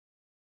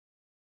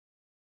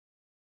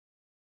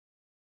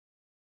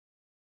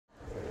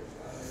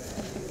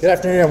Good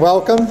afternoon and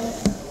welcome.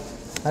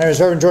 My name is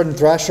Reverend Jordan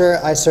Thrasher.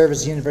 I serve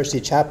as the University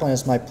Chaplain.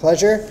 It's my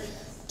pleasure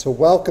to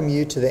welcome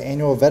you to the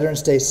annual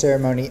Veterans Day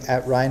ceremony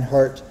at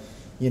Reinhardt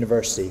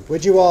University.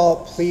 Would you all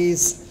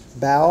please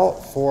bow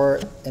for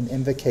an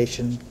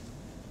invocation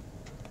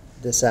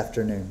this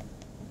afternoon?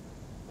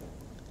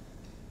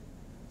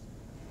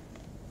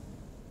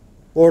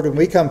 Lord, when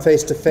we come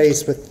face to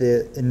face with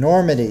the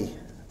enormity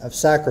of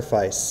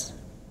sacrifice,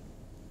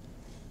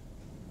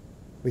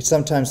 we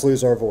sometimes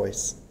lose our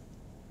voice.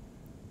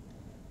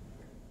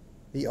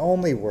 The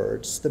only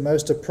words, the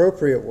most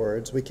appropriate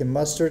words we can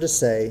muster to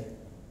say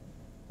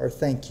are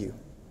thank you.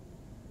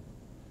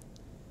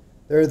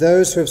 There are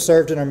those who have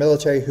served in our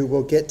military who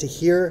will get to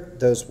hear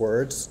those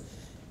words,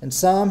 and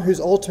some whose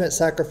ultimate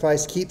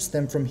sacrifice keeps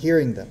them from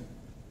hearing them.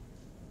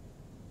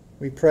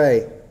 We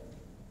pray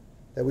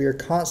that we are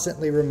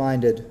constantly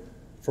reminded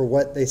for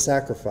what they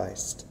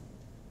sacrificed,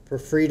 for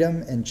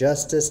freedom and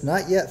justice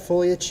not yet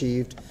fully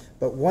achieved,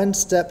 but one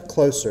step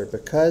closer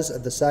because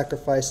of the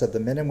sacrifice of the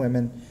men and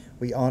women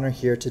we honor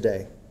here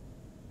today.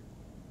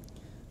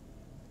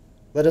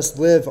 Let us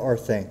live our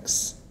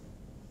thanks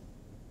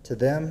to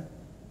them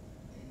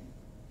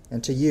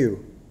and to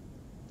you,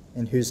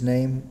 in whose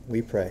name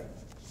we pray.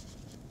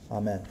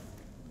 Amen.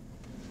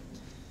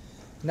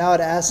 Now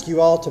I'd ask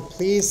you all to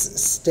please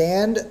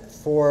stand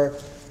for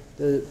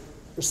the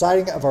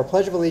reciting of our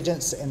Pledge of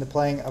Allegiance and the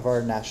playing of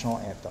our national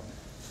anthem.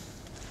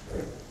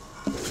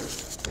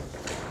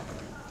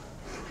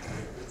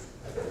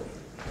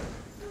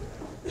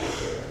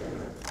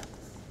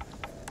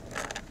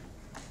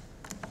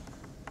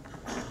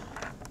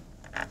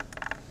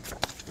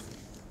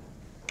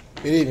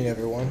 Good evening,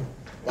 everyone.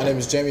 My name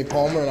is Jamie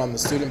Palmer, and I'm the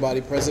student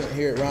body president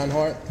here at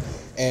Reinhardt.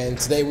 And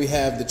today we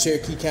have the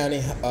Cherokee County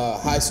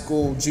High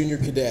School Junior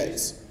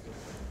Cadets,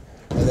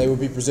 and they will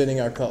be presenting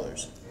our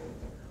colors.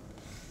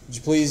 Would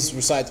you please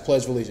recite the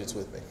Pledge of Allegiance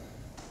with me?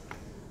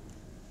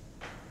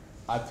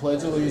 I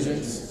pledge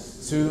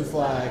allegiance to the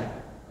flag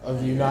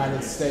of the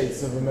United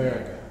States of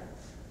America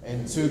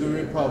and to the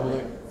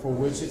republic for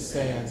which it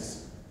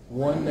stands,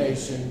 one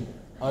nation,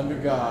 under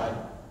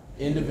God,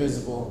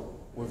 indivisible,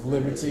 with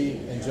liberty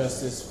and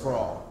justice for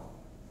all.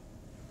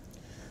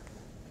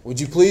 Would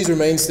you please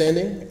remain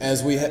standing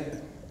as we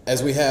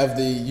have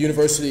the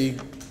University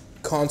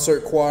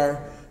Concert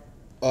Choir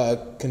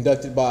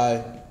conducted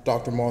by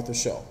Dr. Martha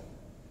Shaw.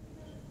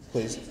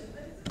 Please.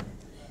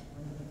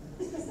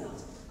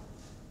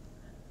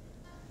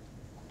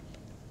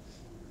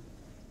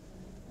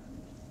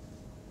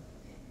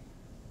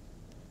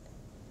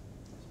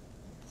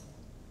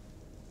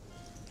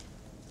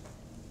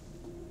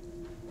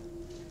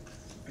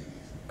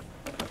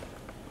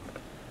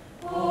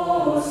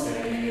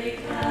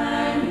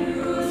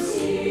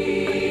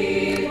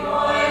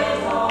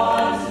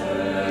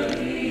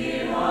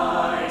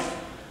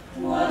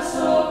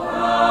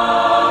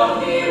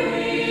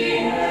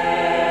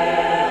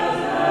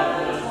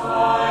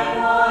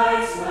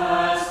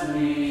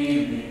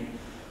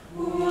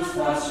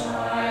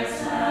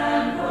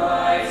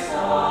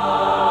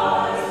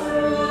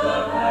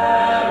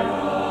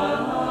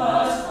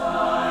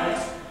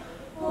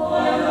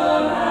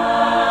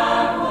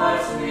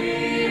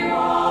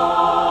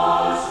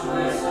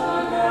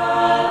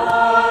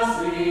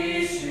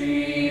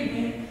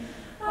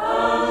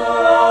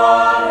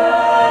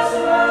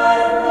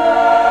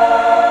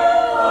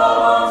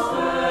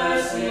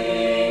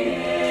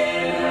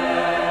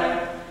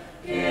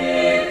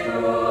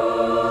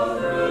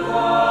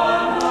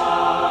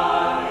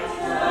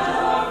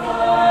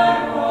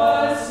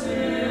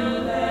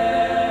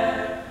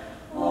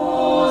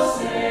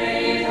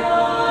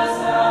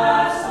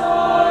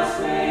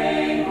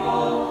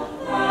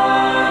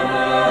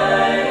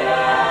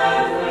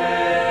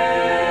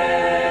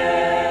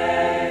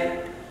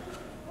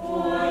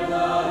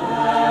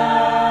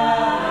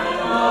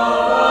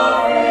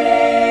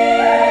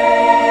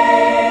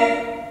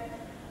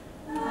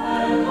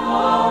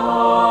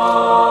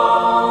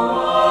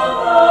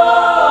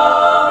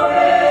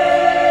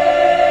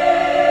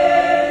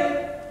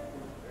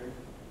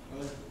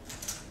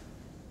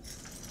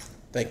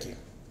 Thank you.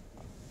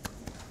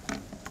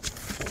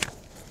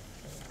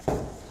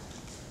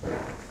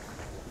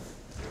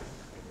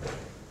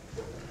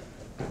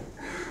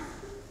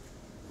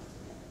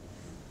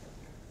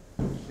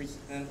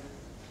 And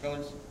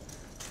colors.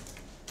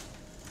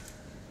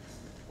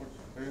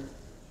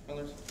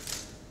 Colors.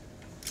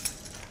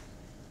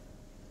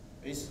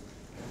 Ace.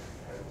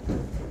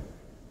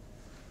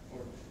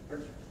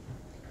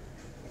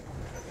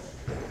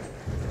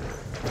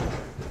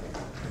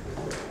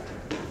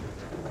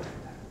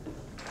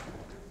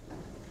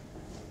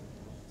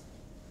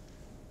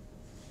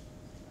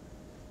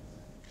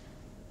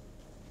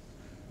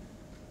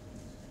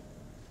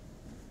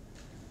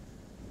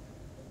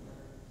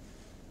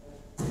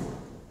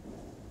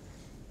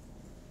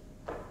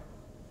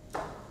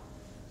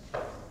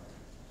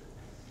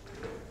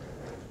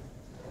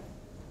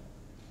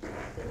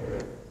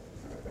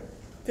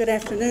 Good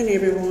afternoon,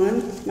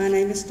 everyone. My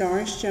name is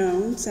Doris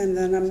Jones, and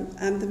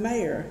I'm the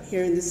mayor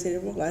here in the city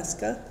of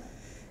Waleska.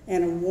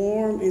 and a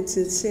warm and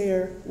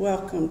sincere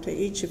welcome to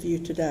each of you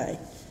today.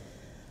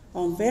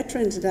 On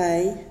Veterans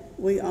Day,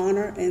 we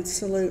honor and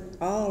salute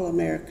all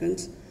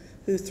Americans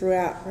who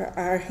throughout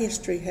our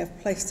history have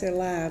placed their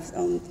lives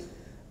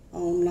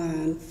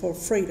online for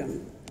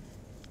freedom.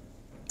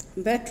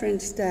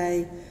 Veterans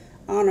Day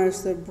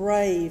honors the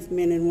brave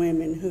men and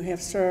women who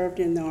have served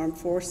in the armed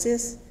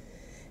forces.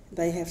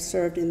 They have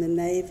served in the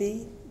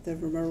Navy, the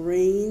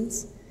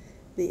Marines,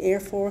 the Air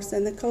Force,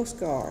 and the Coast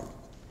Guard.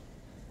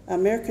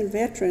 American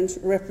veterans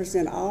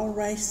represent all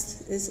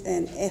races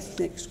and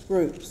ethnic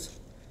groups.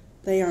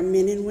 They are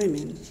men and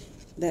women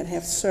that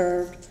have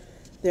served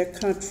their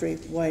country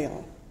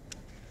well.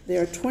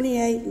 There are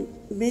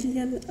 28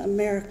 million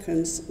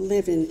Americans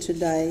living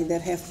today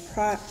that have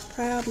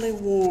proudly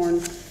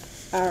worn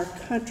our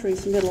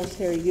country's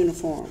military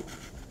uniform.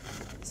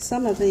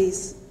 Some of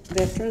these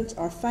veterans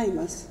are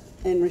famous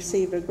and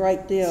receive a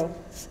great deal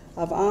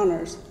of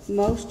honors.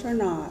 Most are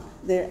not.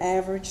 They're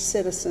average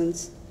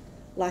citizens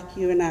like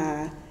you and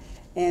I,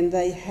 and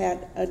they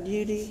had a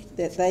duty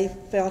that they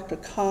felt a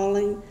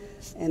calling,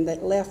 and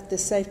that left the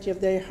safety of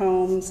their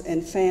homes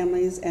and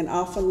families and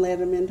often led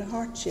them into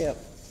hardship.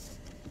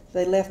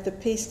 They left the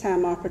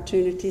peacetime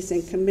opportunities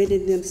and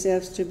committed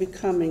themselves to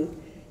becoming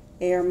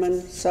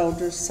airmen,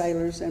 soldiers,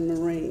 sailors, and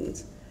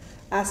Marines.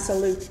 I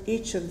salute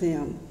each of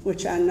them,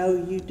 which I know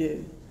you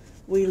do.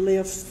 We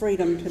live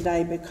freedom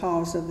today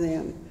because of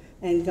them,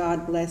 and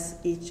God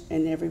bless each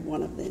and every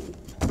one of them.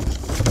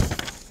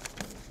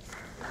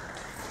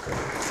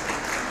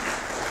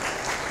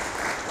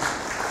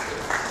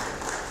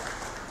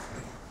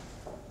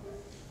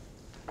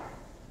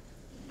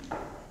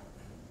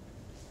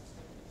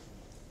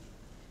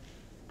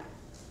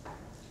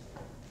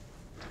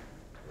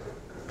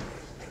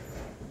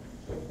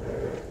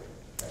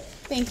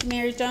 Thank you,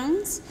 Mary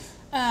Jones.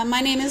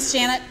 My name is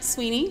Janet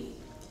Sweeney,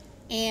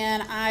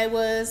 and I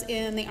was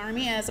in the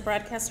Army as a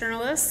broadcast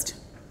journalist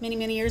many,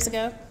 many years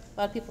ago. A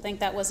lot of people think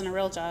that wasn't a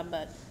real job,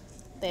 but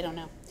they don't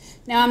know.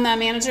 Now I'm the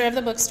manager of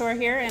the bookstore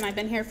here, and I've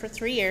been here for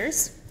 3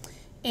 years,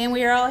 and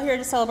we are all here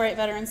to celebrate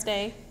Veterans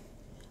Day.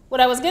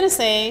 What I was going to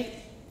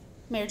say,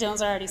 Mayor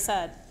Jones already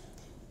said,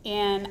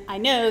 and I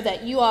know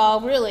that you all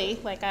really,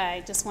 like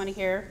I, just want to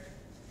hear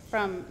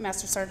from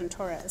Master Sergeant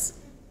Torres.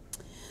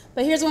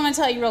 But here's what I'm going to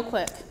tell you real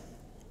quick.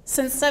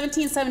 Since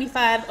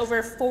 1775,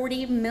 over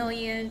 40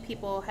 million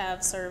people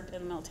have served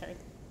in the military.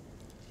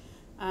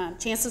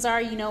 Chances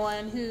are you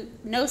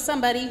know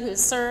somebody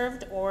who's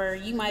served, or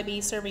you might be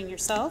serving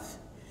yourself.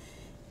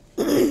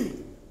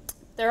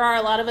 There are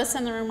a lot of us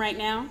in the room right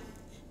now,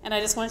 and I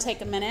just want to take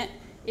a minute.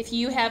 If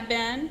you have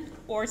been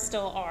or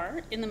still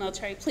are in the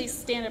military, please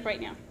stand up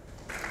right now.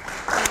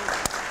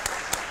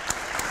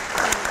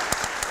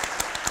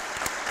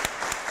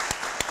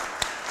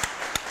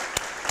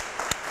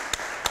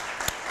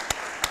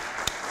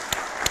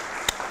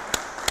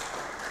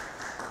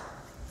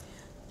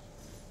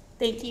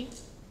 Thank you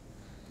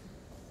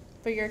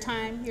for your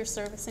time, your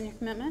service, and your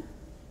commitment.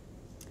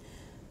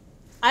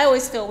 I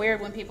always feel weird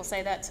when people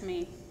say that to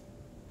me,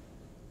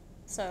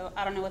 so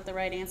I don't know what the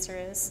right answer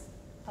is.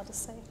 I'll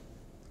just say,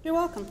 you're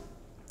welcome.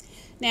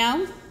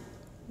 Now,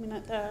 I'm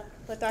going to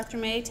let Dr.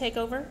 May take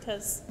over,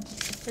 because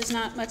there's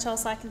not much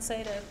else I can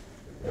say to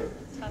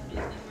top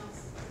anything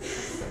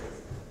else.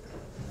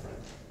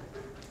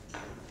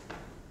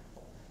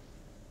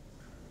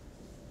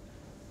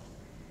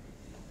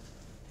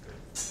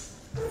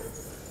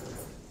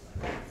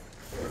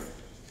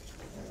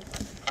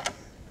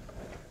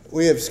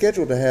 We have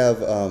scheduled to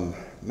have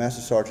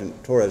Master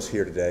Sergeant Torres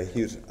here today.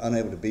 He was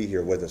unable to be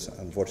here with us,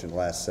 unfortunately,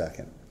 last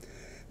second.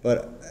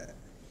 But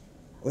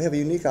we have a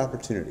unique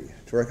opportunity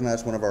to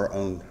recognize one of our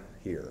own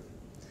here.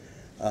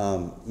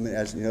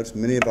 As you notice,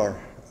 many of our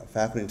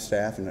faculty and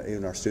staff and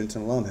even our students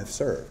and alum have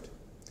served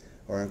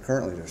or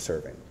currently are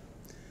serving.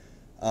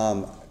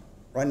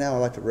 Right now I'd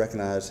like to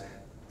recognize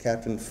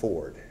Captain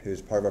Ford,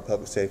 who's part of our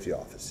public safety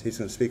office. He's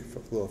going to speak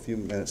for a few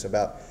minutes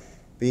about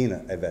being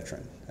a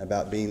veteran,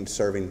 about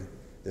serving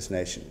this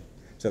nation.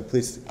 So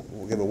please,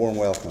 we'll give a warm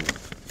welcome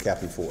to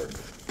Captain Ford.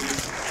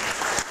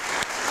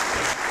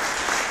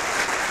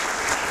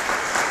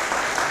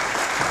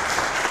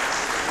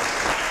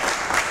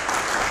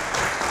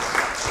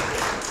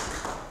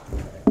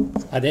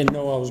 I didn't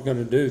know I was going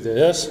to do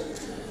this.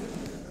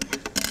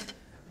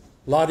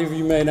 A lot of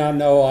you may not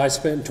know I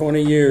spent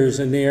 20 years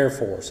in the Air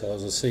Force. I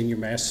was a senior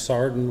master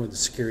sergeant with the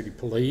security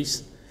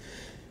police.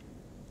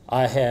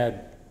 I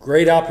had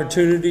great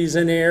opportunities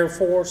in the Air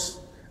Force.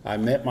 I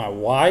met my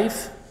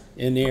wife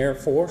in the Air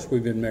Force.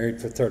 We've been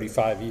married for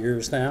 35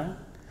 years now.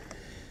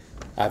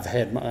 I've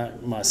had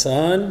my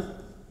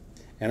son,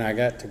 and I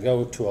got to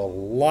go to a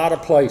lot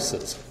of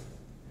places.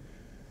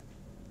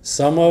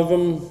 Some of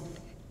them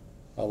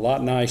a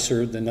lot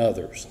nicer than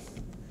others.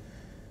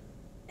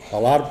 A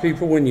lot of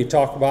people, when you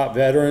talk about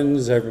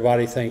veterans,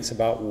 everybody thinks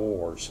about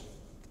wars.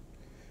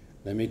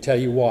 Let me tell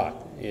you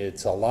what,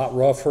 it's a lot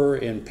rougher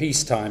in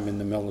peacetime in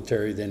the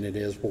military than it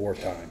is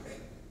wartime.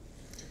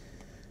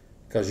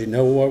 Because you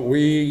know what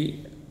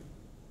we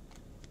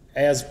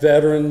as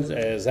veterans,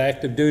 as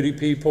active duty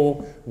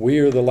people, we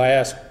are the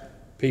last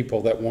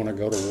people that want to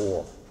go to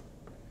war.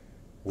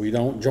 We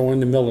don't join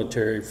the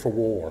military for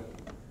war.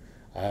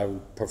 I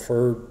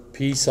preferred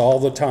peace all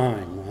the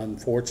time.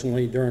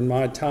 Unfortunately, during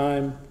my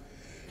time,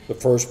 the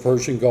first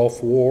Persian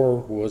Gulf War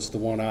was the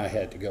one I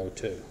had to go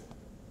to.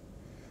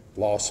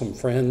 Lost some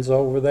friends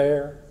over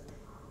there.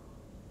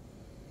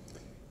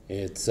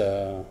 It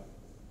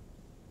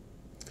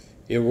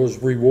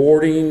was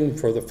rewarding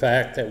for the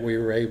fact that we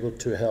were able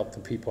to help the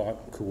people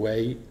out in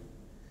Kuwait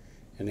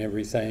and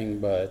everything,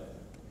 but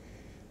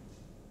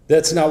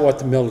that's not what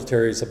the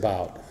military is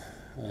about.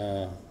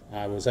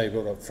 I was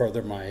able to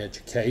further my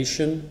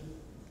education.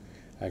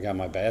 I got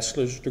my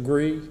bachelor's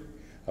degree.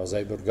 I was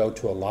able to go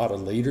to a lot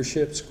of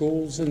leadership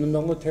schools in the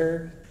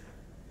military.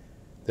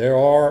 There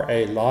are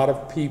a lot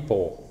of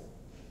people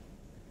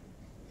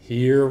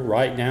here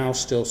right now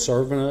still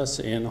serving us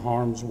in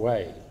harm's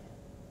way.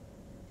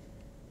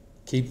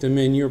 Keep them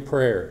in your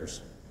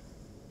prayers.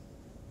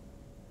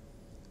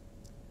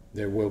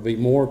 There will be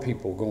more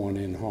people going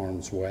in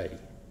harm's way,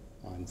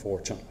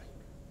 unfortunately.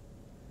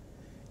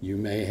 You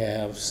may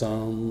have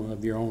some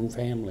of your own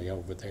family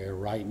over there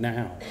right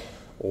now,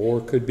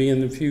 or could be in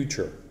the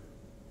future.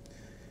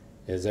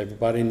 As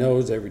everybody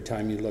knows, every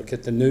time you look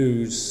at the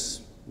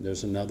news,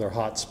 there's another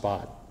hot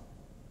spot.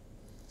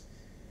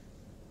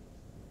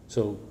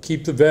 So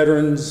keep the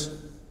veterans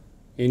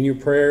in your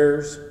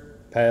prayers,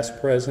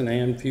 past, present,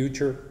 and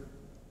future.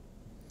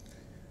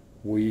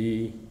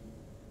 We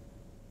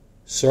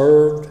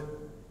served,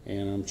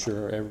 and I'm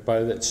sure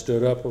everybody that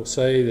stood up will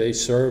say they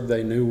served,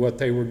 they knew what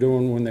they were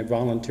doing when they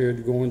volunteered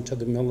to go into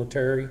the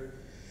military.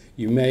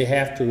 You may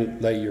have to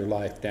lay your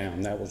life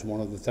down. That was one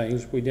of the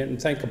things we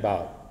didn't think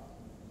about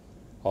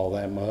all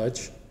that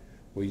much.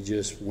 We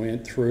just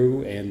went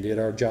through and did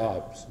our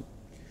jobs.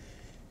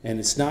 And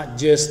it's not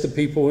just the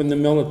people in the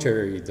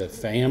military, the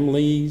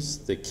families,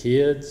 the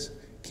kids.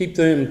 Keep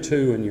them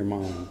too in your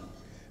mind,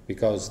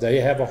 because they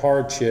have a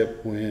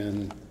hardship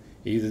when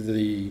either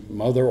the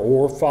mother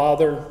or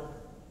father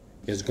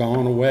is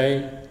gone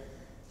away.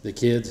 The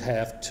kids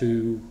have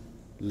to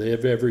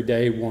live every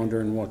day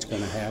wondering what's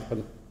going to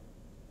happen.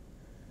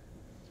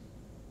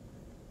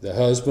 The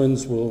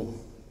husbands will,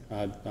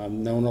 I've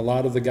known a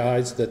lot of the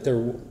guys that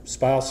their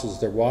spouses,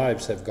 their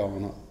wives have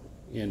gone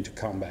into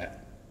combat.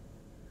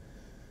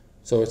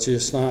 So it's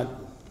just not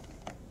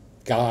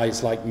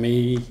guys like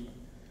me,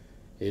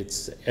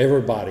 it's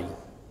everybody,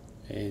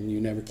 and you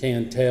never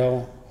can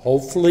tell.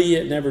 Hopefully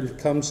it never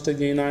comes to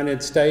the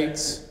United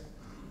States,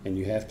 and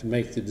you have to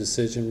make the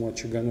decision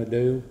what you're going to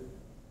do.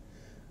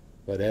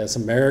 But as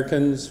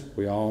Americans,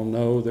 we all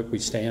know that we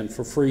stand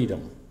for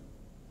freedom,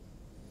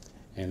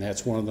 and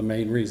that's one of the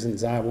main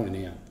reasons I went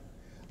in.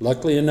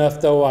 Luckily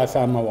enough, though, I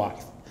found my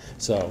wife,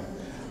 so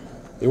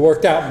it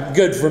worked out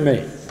good for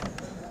me.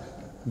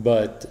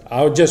 But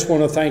I just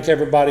want to thank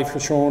everybody for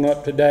showing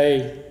up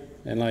today.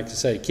 And like I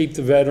say, keep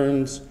the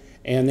veterans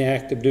and the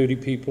active duty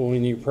people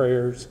in your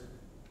prayers.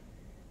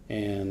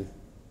 And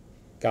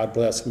God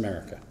bless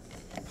America.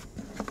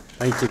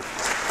 Thank you.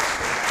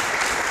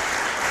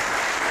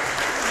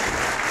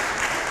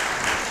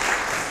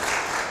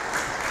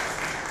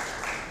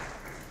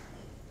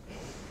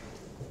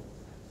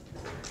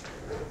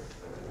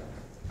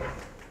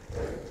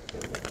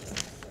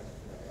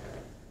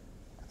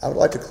 I would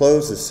like to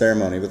close this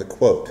ceremony with a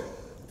quote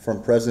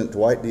from President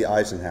Dwight D.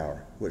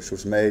 Eisenhower, which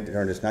was made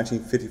during his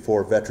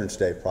 1954 Veterans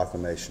Day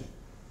proclamation.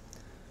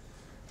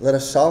 Let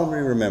us solemnly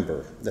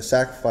remember the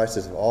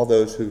sacrifices of all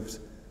those who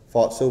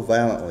fought so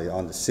valiantly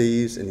on the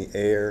seas, in the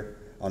air,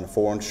 on the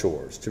foreign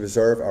shores, to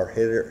preserve our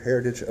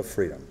heritage of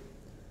freedom.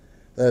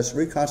 Let us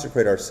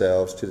reconsecrate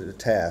ourselves to the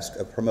task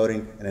of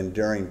promoting an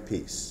enduring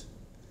peace,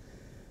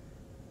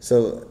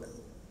 so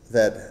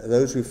that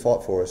those who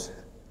fought for us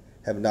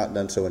have not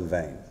done so in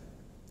vain.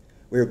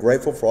 We are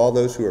grateful for all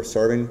those who are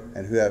serving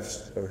and who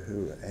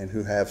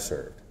have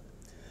served.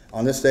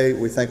 On this day,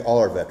 we thank all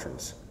our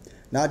veterans,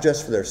 not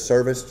just for their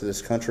service to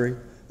this country,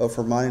 but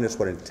for reminding us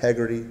what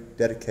integrity,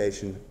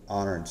 dedication,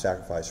 honor, and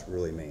sacrifice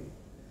really mean.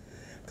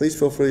 Please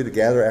feel free to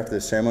gather after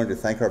this ceremony to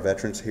thank our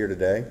veterans here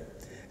today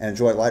and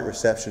enjoy a light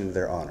reception in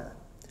their honor.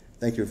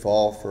 Thank you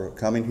all for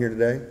coming here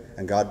today,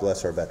 and God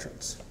bless our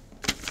veterans.